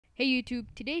Hey YouTube,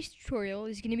 today's tutorial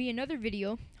is going to be another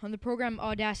video on the program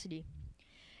Audacity.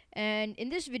 And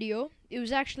in this video, it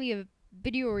was actually a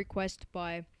video request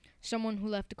by someone who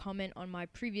left a comment on my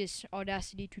previous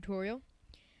Audacity tutorial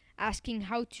asking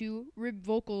how to rip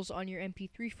vocals on your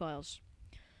MP3 files.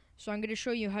 So I'm going to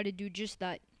show you how to do just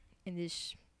that in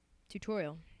this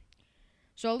tutorial.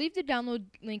 So I'll leave the download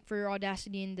link for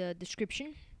Audacity in the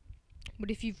description,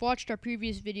 but if you've watched our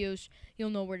previous videos,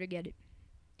 you'll know where to get it.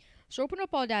 So open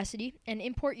up Audacity and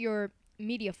import your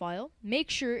media file. Make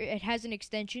sure it has an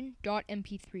extension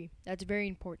 .mp3. That's very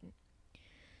important.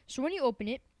 So when you open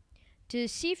it, to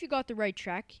see if you got the right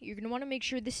track, you're going to want to make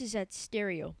sure this is at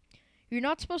stereo. You're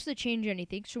not supposed to change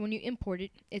anything, so when you import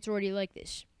it, it's already like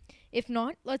this. If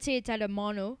not, let's say it's at a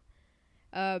mono,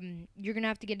 you're going to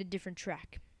have to get a different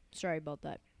track. Sorry about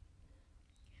that.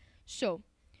 So,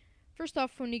 first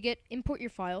off, when you import your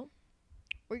file,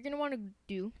 what you're going to want to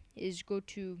do is go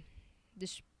to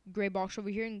this gray box over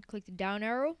here and click the down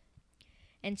arrow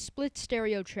and split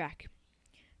stereo track.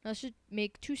 Now this should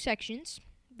make two sections,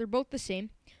 they're both the same,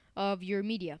 of your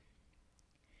media.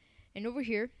 And over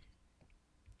here,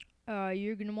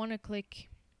 you're going to want to click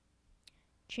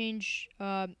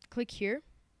click here,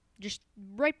 just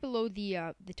right below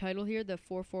the title here, the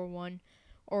 441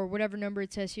 or whatever number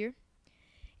it says here.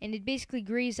 And it basically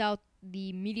grays out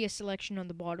the media selection on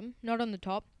the bottom, not on the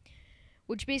top,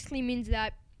 which basically means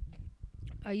that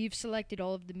you've selected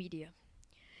all of the media.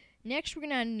 Next, we're going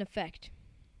to add an effect.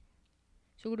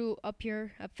 So go to up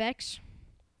here, effects,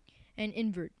 and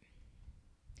invert.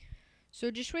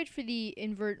 So just wait for the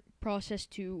invert process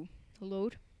to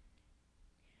load.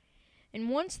 And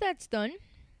once that's done,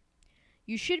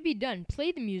 you should be done.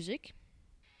 Play the music.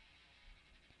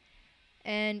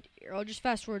 And I'll just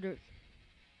fast forward it.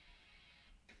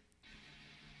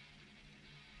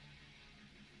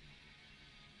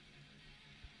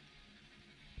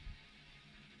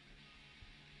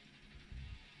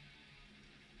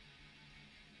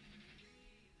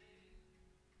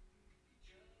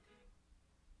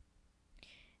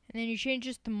 And then you change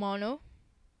this to mono.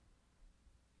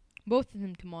 Both of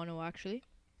them to mono, actually.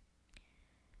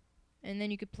 And then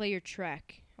you could play your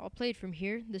track. I'll play it from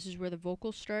here. This is where the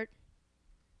vocals start.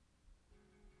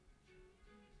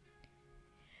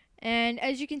 And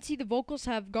as you can see, the vocals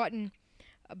have gotten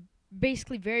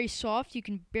basically very soft. You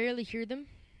can barely hear them.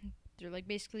 They're like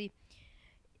basically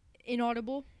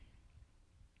inaudible.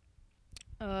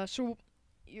 So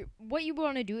what you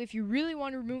want to do, if you really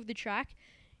want to remove the track,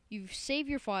 you save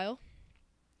your file,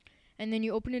 and then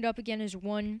you open it up again as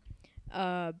one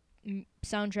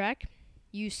soundtrack.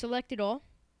 You select it all.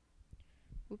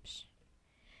 Oops.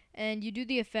 And you do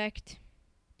the effect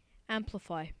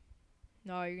amplify.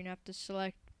 Now you're going to have to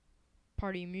select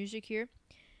part of your music here.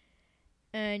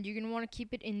 And you're going to want to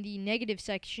keep it in the negative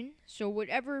section. So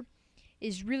whatever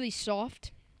is really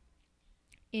soft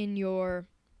in your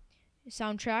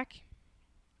soundtrack,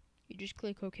 you just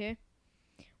click OK.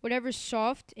 Whatever's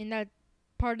soft in that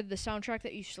part of the soundtrack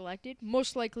that you selected,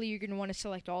 most likely you're going to want to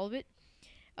select all of it,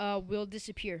 will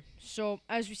disappear. So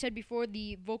as we said before,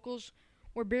 the vocals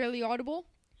were barely audible,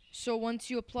 so once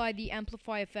you apply the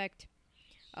amplify effect,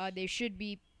 they should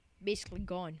be basically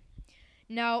gone.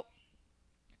 Now,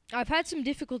 I've had some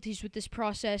difficulties with this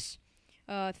process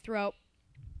throughout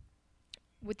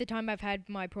with the time I've had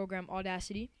my program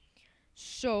Audacity.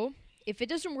 So if it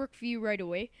doesn't work for you right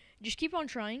away, just keep on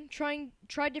trying.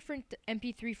 Try different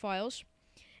MP3 files,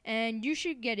 and you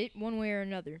should get it one way or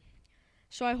another.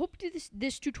 So I hope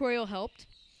this tutorial helped,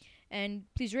 and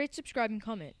please rate, subscribe, and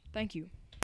comment. Thank you.